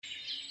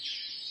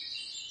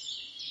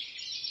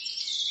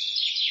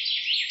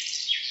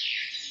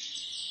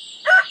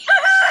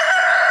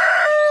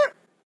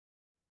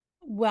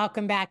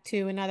Welcome back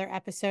to another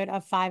episode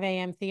of 5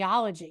 a.m.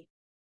 Theology.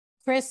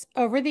 Chris,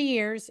 over the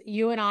years,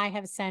 you and I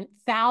have sent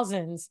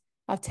thousands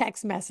of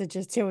text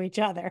messages to each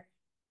other.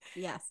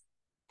 Yes.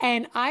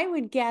 And I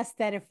would guess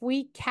that if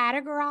we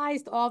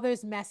categorized all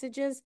those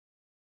messages,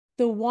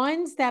 the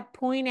ones that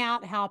point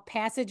out how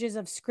passages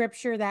of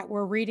scripture that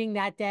we're reading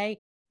that day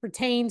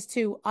pertains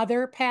to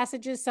other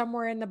passages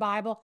somewhere in the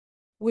Bible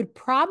would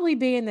probably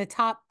be in the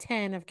top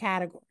 10 of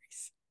categories.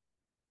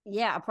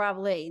 Yeah,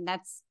 probably.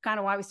 That's kind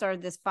of why we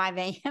started this 5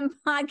 a.m.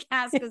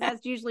 podcast, because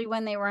that's usually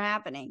when they were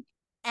happening.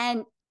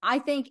 And I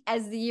think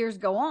as the years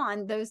go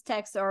on, those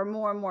texts are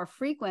more and more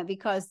frequent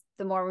because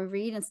the more we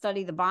read and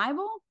study the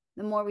Bible,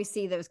 the more we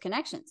see those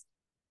connections.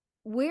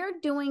 We're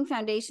doing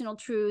foundational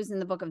truths in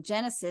the book of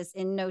Genesis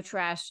in No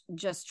Trash,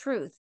 Just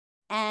Truth.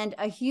 And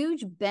a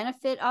huge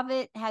benefit of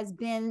it has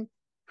been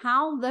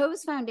how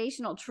those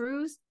foundational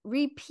truths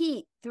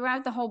repeat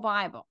throughout the whole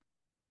Bible.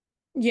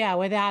 Yeah,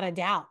 without a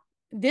doubt.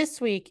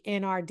 This week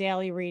in our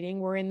daily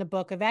reading, we're in the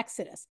book of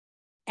Exodus.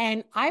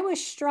 And I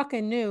was struck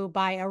anew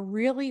by a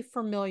really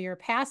familiar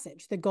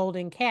passage, the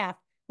golden calf,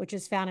 which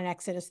is found in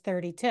Exodus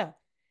 32.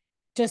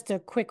 Just a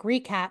quick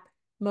recap.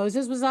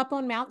 Moses was up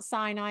on Mount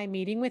Sinai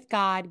meeting with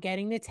God,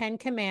 getting the 10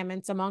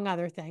 commandments, among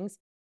other things.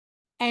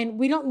 And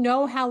we don't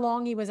know how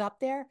long he was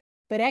up there,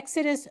 but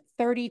Exodus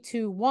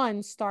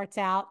 32:1 starts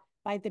out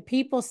by the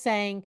people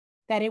saying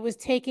that it was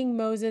taking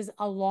Moses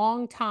a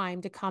long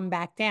time to come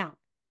back down.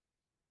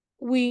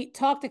 We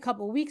talked a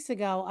couple of weeks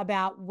ago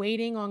about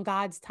waiting on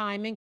God's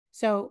timing.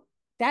 So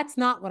that's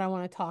not what I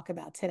want to talk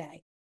about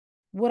today.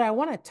 What I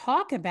want to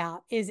talk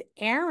about is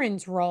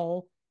Aaron's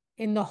role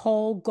in the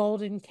whole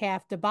golden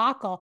calf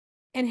debacle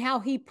and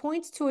how he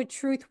points to a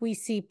truth we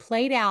see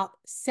played out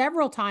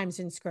several times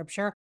in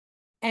scripture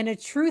and a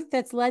truth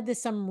that's led to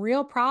some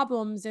real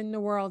problems in the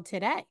world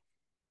today.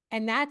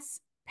 And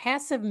that's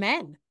passive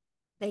men.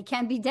 They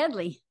can be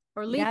deadly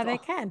or lethal. Yeah, they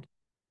can.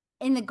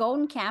 In the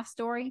golden calf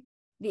story,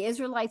 the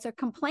Israelites are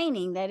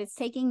complaining that it's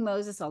taking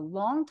Moses a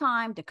long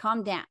time to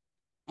come down.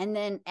 And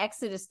then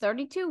Exodus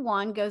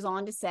 32:1 goes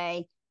on to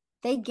say,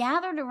 they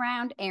gathered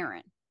around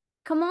Aaron.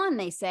 Come on,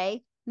 they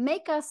say,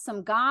 make us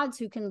some gods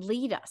who can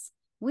lead us.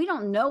 We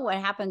don't know what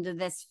happened to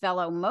this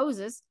fellow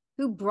Moses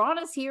who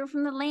brought us here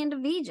from the land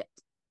of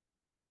Egypt.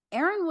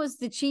 Aaron was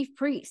the chief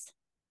priest.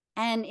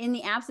 And in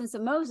the absence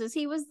of Moses,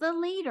 he was the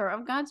leader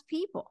of God's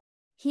people.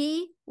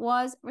 He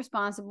was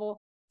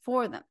responsible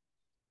for them.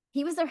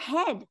 He was their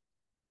head.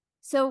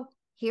 So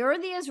here are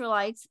the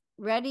Israelites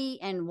ready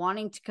and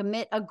wanting to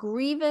commit a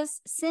grievous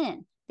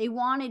sin. They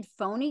wanted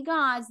phony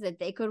gods that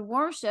they could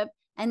worship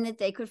and that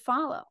they could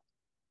follow.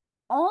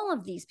 All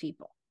of these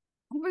people,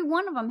 every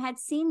one of them had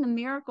seen the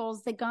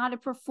miracles that God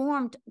had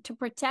performed to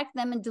protect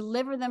them and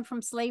deliver them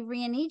from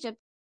slavery in Egypt.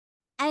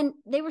 And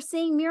they were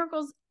seeing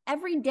miracles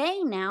every day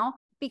now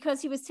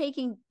because he was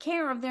taking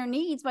care of their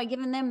needs by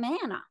giving them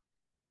manna.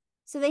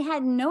 So they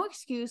had no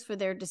excuse for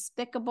their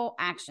despicable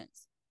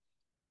actions.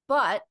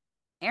 But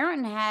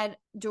Aaron had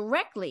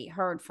directly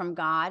heard from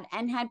God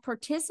and had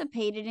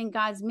participated in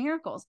God's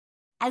miracles.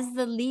 As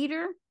the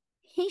leader,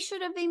 he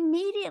should have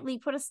immediately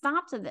put a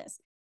stop to this.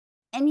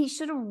 And he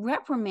should have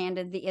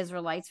reprimanded the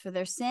Israelites for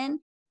their sin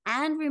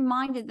and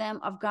reminded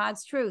them of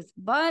God's truth.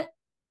 But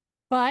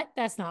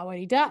that's not what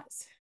he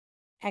does.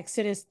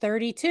 Exodus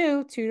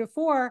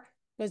 32:2-4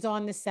 goes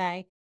on to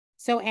say,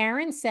 so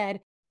Aaron said,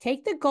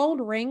 take the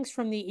gold rings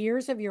from the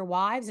ears of your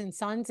wives and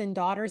sons and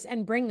daughters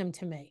and bring them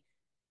to me.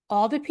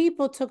 All the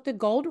people took the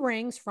gold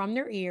rings from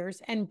their ears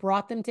and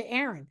brought them to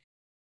Aaron.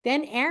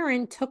 Then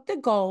Aaron took the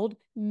gold,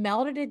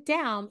 melted it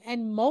down,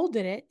 and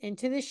molded it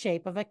into the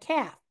shape of a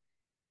calf.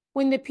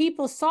 When the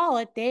people saw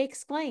it, they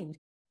exclaimed,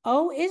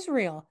 O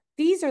Israel,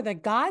 these are the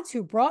gods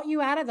who brought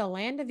you out of the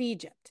land of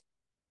Egypt.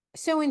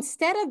 So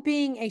instead of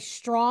being a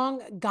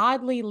strong,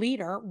 godly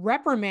leader,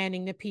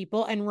 reprimanding the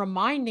people and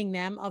reminding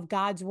them of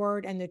God's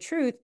word and the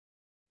truth,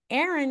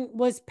 Aaron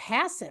was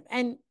passive,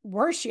 and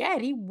worse yet,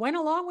 he went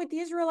along with the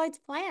Israelites'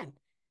 plan.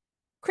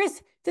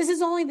 Chris, this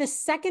is only the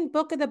second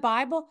book of the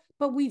Bible,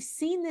 but we've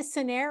seen this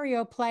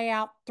scenario play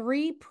out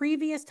 3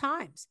 previous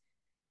times.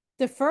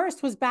 The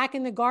first was back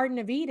in the Garden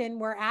of Eden,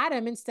 where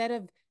Adam, instead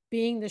of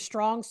being the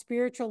strong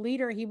spiritual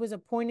leader he was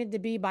appointed to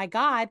be by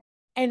God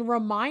and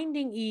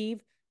reminding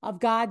Eve of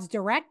God's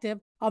directive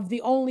of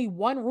the only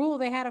one rule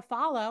they had to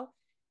follow,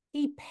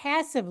 he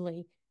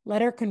passively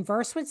let her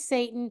converse with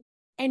Satan,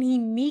 and he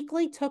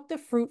meekly took the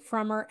fruit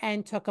from her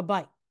and took a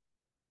bite.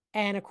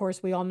 And of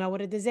course, we all know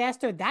what a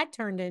disaster that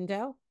turned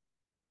into.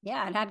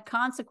 Yeah, it had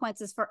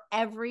consequences for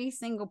every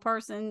single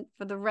person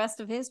for the rest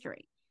of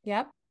history.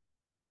 Yep.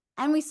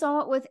 And we saw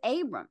it with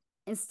Abram.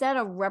 Instead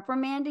of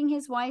reprimanding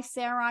his wife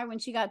Sarai when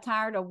she got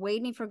tired of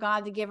waiting for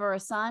God to give her a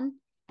son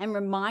and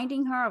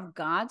reminding her of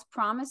God's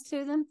promise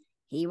to them,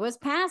 he was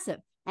passive.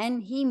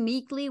 And he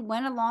meekly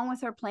went along with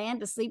her plan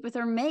to sleep with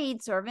her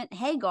maidservant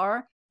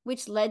Hagar,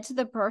 which led to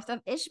the birth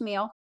of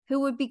Ishmael,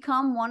 who would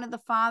become one of the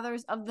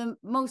fathers of the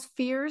most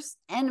fierce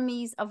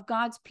enemies of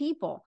God's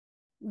people,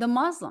 the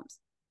Muslims.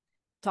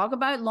 Talk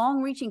about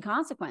long-reaching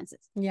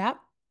consequences. Yep.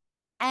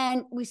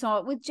 And we saw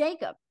it with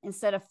Jacob.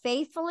 Instead of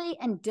faithfully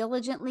and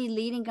diligently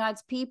leading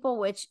God's people,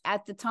 which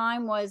at the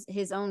time was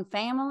his own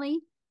family,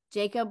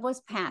 Jacob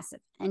was passive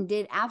and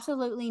did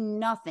absolutely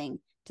nothing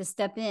to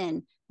step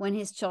in when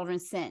his children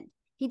sinned.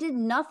 He did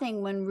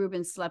nothing when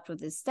Reuben slept with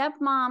his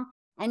stepmom,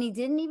 and he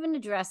didn't even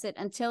address it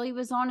until he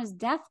was on his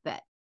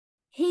deathbed.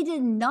 He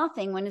did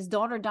nothing when his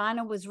daughter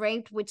Dinah was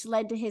raped, which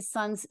led to his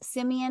sons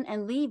Simeon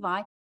and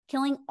Levi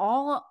killing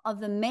all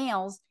of the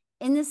males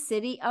in the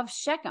city of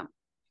Shechem.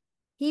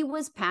 He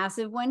was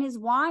passive when his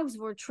wives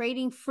were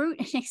trading fruit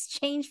in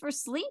exchange for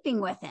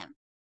sleeping with him.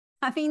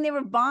 I mean, they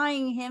were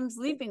buying him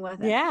sleeping with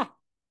him. Yeah.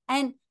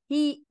 And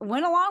he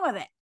went along with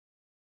it.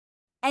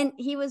 And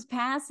he was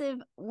passive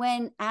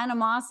when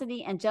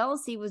animosity and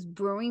jealousy was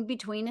brewing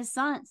between his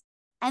sons.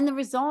 And the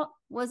result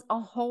was a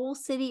whole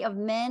city of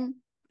men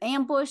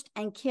ambushed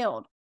and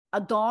killed, a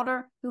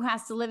daughter who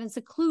has to live in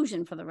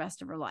seclusion for the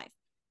rest of her life,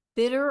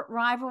 bitter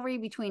rivalry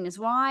between his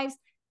wives,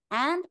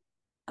 and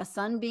a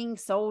son being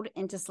sold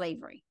into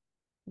slavery.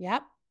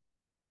 Yep.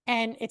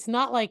 And it's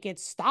not like it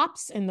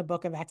stops in the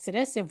book of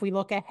Exodus. If we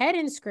look ahead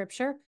in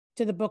scripture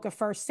to the book of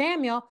 1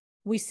 Samuel,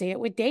 we see it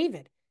with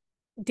David.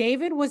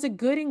 David was a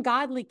good and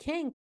godly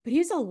king, but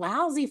he's a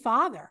lousy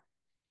father.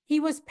 He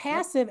was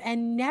passive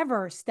and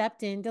never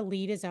stepped in to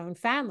lead his own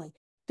family.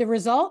 The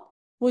result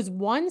was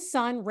one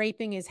son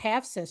raping his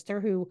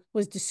half-sister, who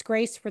was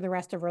disgraced for the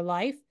rest of her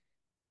life,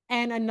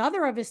 and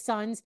another of his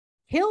sons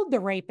killed the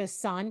rapist's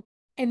son,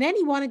 and then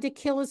he wanted to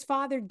kill his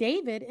father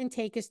David and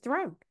take his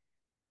throne.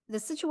 The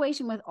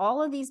situation with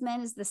all of these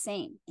men is the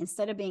same.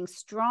 Instead of being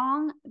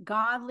strong,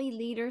 godly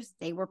leaders,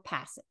 they were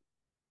passive.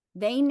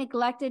 They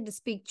neglected to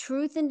speak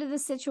truth into the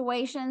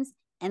situations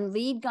and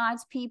lead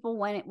God's people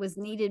when it was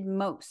needed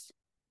most.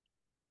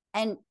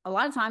 And a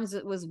lot of times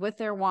it was with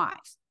their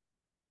wives.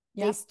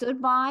 Yep. They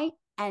stood by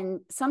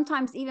and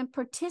sometimes even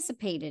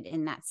participated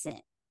in that sin.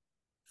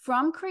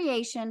 From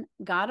creation,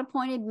 God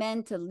appointed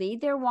men to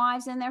lead their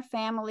wives and their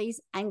families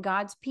and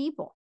God's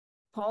people.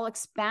 Paul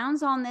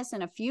expounds on this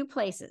in a few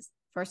places.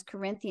 1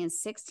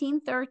 Corinthians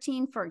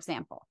 16:13, for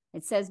example,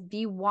 it says,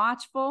 "Be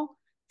watchful,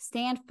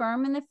 stand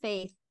firm in the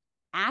faith,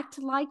 act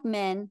like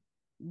men,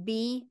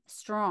 be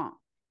strong."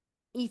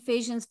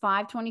 Ephesians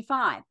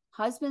 5:25,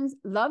 "Husbands,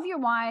 love your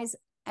wives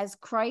as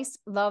Christ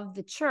loved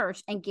the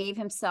church and gave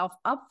himself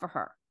up for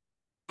her."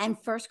 And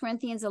 1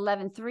 Corinthians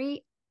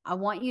 11:3, "I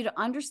want you to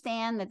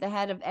understand that the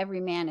head of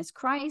every man is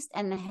Christ,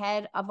 and the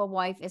head of a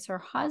wife is her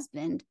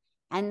husband,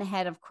 and the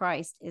head of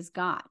Christ is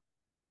God."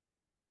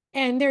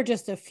 And they're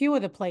just a few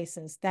of the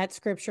places that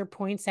scripture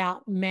points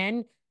out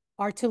men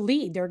are to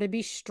lead, they're to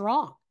be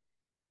strong.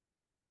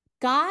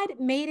 God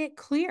made it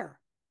clear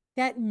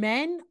that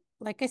men,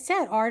 like I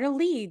said, are to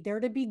lead, they're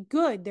to be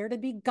good, they're to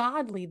be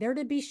godly, they're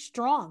to be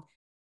strong,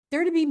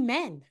 they're to be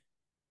men.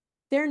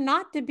 They're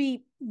not to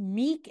be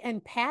meek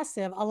and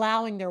passive,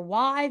 allowing their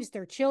wives,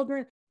 their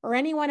children, or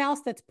anyone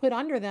else that's put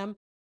under them,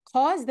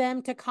 cause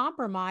them to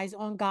compromise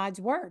on God's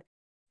word.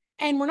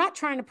 And we're not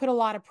trying to put a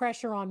lot of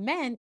pressure on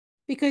men,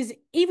 because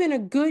even a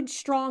good,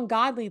 strong,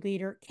 godly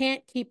leader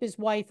can't keep his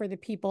wife or the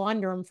people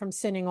under him from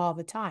sinning all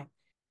the time.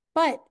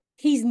 But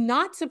he's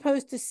not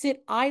supposed to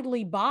sit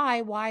idly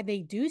by while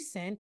they do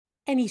sin.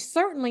 And he's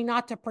certainly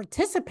not to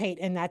participate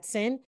in that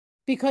sin,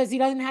 because he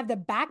doesn't have the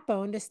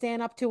backbone to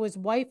stand up to his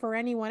wife or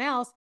anyone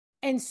else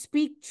and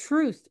speak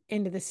truth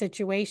into the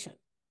situation.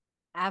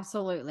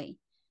 Absolutely.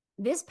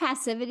 This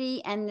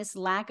passivity and this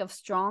lack of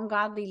strong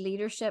godly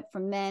leadership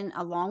from men,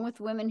 along with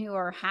women who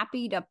are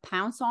happy to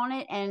pounce on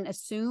it and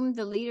assume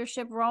the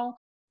leadership role,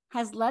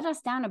 has led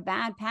us down a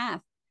bad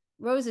path.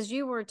 Rose, as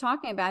you were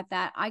talking about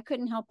that, I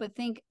couldn't help but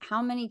think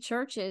how many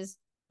churches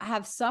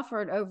have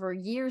suffered over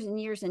years and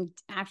years and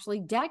actually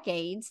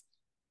decades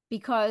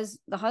because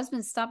the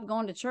husbands stopped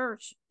going to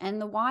church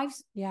and the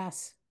wives.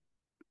 Yes.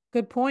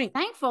 Good point.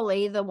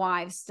 Thankfully, the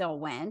wives still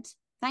went,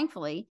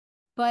 thankfully,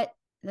 but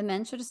the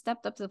men should have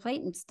stepped up to the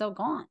plate and still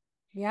gone.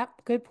 Yep.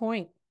 Good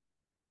point.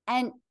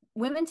 And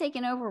women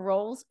taking over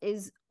roles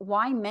is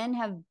why men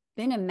have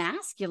been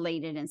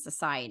emasculated in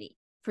society.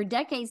 For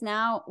decades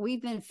now,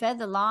 we've been fed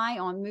the lie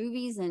on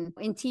movies and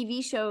in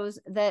TV shows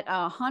that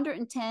a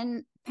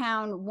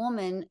 110-pound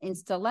woman in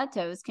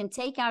stilettos can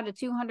take out a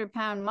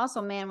 200-pound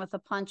muscle man with a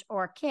punch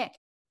or a kick.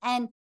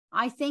 And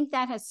I think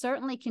that has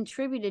certainly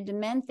contributed to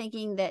men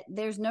thinking that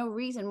there's no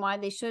reason why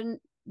they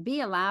shouldn't be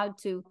allowed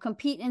to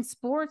compete in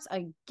sports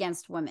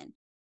against women.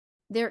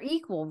 They're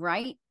equal,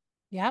 right?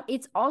 Yep.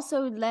 It's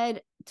also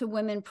led to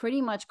women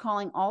pretty much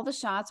calling all the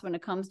shots when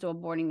it comes to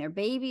aborting their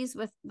babies,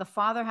 with the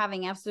father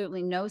having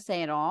absolutely no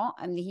say at all.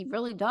 I mean, he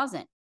really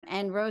doesn't.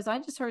 And Rose, I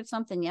just heard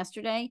something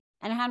yesterday,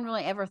 and I hadn't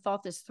really ever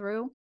thought this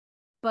through,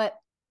 but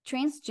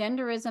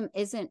transgenderism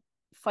isn't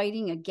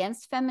fighting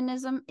against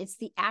feminism. It's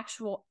the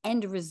actual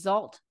end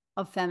result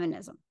of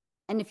feminism.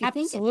 And if you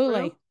Absolutely.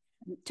 think it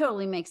through, it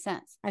totally makes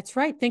sense. That's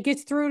right. Think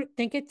it through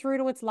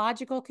to its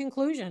logical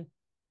conclusion.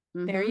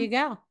 Mm-hmm. There you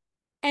go.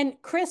 And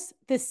Chris,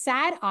 the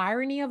sad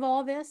irony of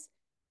all this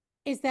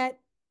is that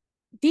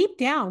deep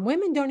down,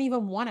 women don't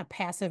even want a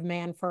passive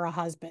man for a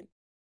husband.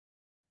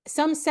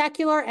 Some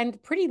secular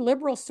and pretty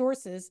liberal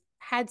sources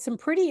had some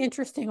pretty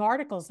interesting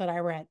articles that I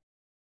read.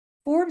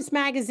 Forbes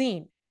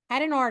magazine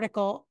had an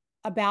article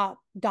about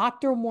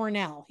Dr.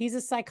 Mornell. He's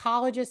a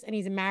psychologist and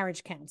he's a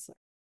marriage counselor.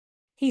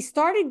 He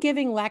started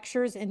giving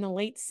lectures in the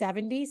late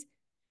 70s,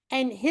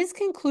 and his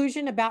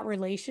conclusion about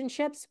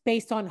relationships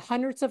based on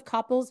hundreds of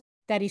couples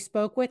that he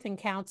spoke with and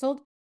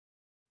counseled,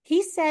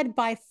 he said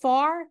by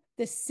far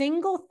the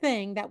single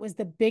thing that was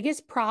the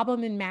biggest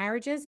problem in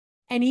marriages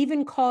and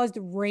even caused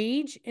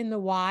rage in the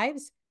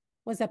wives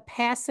was a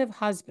passive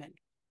husband.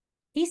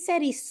 He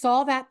said he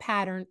saw that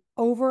pattern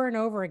over and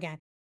over again.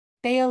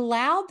 They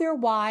allowed their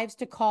wives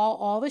to call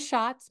all the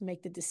shots,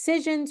 make the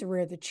decisions,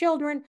 rear the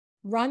children,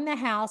 run the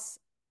house,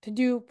 to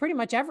do pretty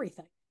much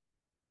everything.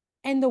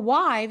 And the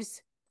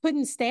wives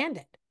couldn't stand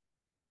it.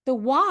 The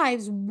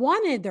wives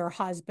wanted their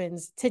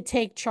husbands to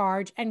take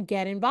charge and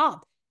get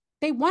involved.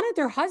 They wanted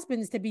their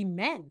husbands to be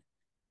men.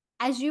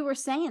 As you were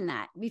saying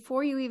that,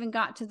 before you even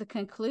got to the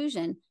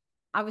conclusion,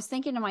 I was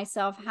thinking to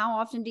myself, how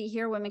often do you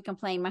hear women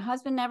complain? My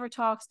husband never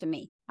talks to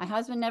me. My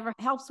husband never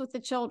helps with the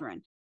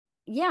children.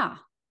 Yeah,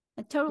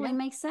 it totally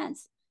makes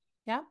sense.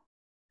 Yeah.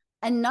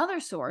 Another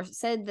source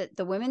said that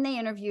the women they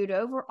interviewed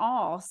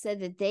overall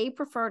said that they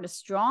preferred a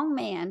strong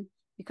man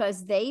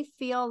because they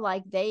feel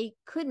like they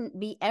couldn't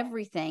be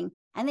everything,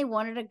 and they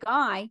wanted a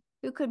guy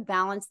who could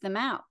balance them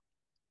out.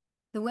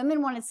 The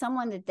women wanted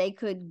someone that they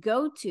could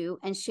go to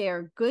and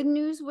share good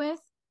news with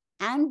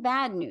and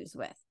bad news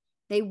with.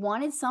 They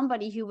wanted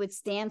somebody who would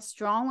stand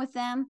strong with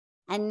them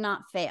and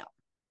not fail.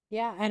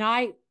 Yeah, and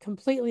I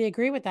completely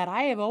agree with that.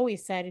 I have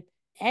always said,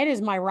 Ed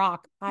is my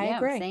rock. I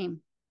agree.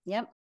 Same.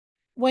 Yep.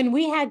 When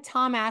we had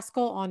Tom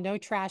Ascol on No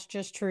Trash,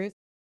 Just Truth,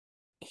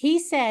 he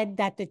said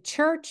that the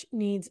church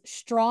needs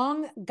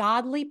strong,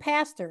 godly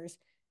pastors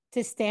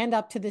to stand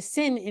up to the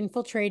sin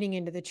infiltrating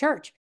into the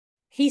church.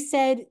 He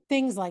said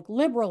things like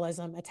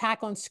liberalism, attack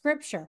on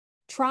scripture,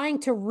 trying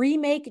to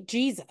remake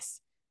Jesus,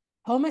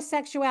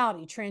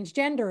 homosexuality,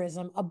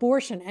 transgenderism,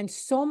 abortion, and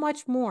so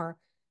much more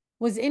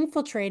was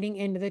infiltrating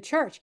into the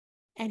church.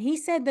 And he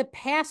said the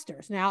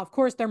pastors, now, of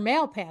course, they're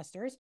male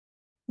pastors,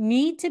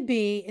 need to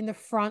be in the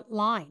front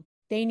line.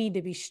 They need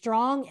to be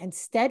strong and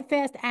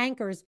steadfast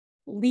anchors,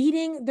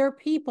 leading their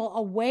people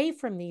away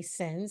from these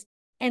sins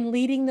and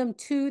leading them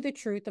to the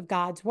truth of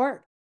God's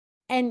word.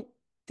 And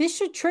this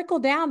should trickle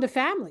down to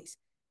families.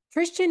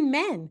 Christian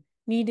men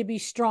need to be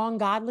strong,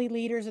 godly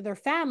leaders of their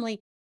family,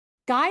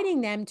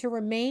 guiding them to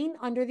remain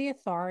under the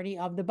authority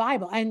of the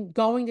Bible and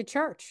going to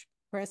church,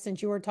 Chris,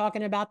 since you were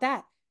talking about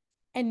that.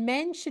 And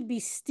men should be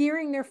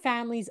steering their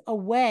families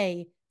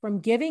away from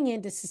giving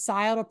in to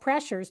societal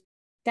pressures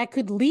that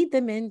could lead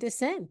them into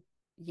sin.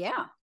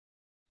 Yeah.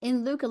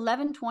 In Luke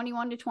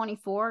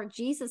 11:21-24,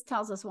 Jesus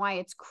tells us why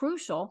it's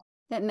crucial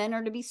that men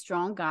are to be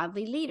strong,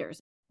 godly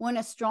leaders. When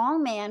a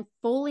strong man,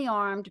 fully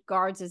armed,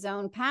 guards his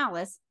own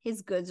palace,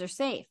 his goods are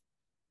safe.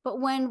 But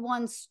when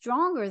one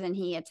stronger than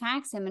he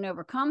attacks him and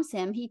overcomes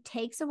him, he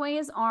takes away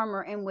his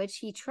armor in which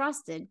he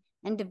trusted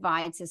and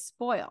divides his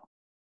spoil.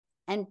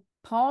 And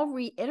Paul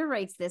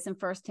reiterates this in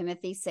 1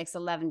 Timothy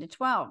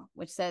 6:11-12,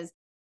 which says,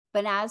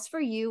 "But as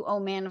for you, O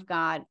man of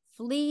God,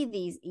 flee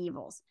these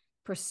evils.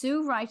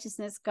 Pursue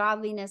righteousness,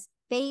 godliness,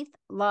 faith,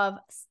 love,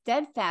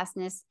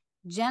 steadfastness,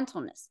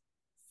 gentleness.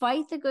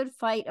 Fight the good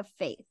fight of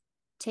faith.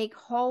 Take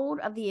hold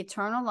of the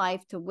eternal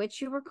life to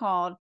which you were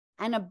called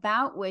and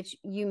about which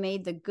you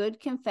made the good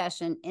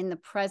confession in the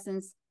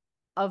presence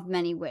of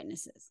many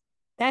witnesses."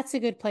 That's a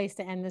good place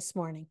to end this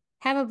morning.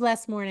 Have a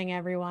blessed morning,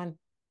 everyone.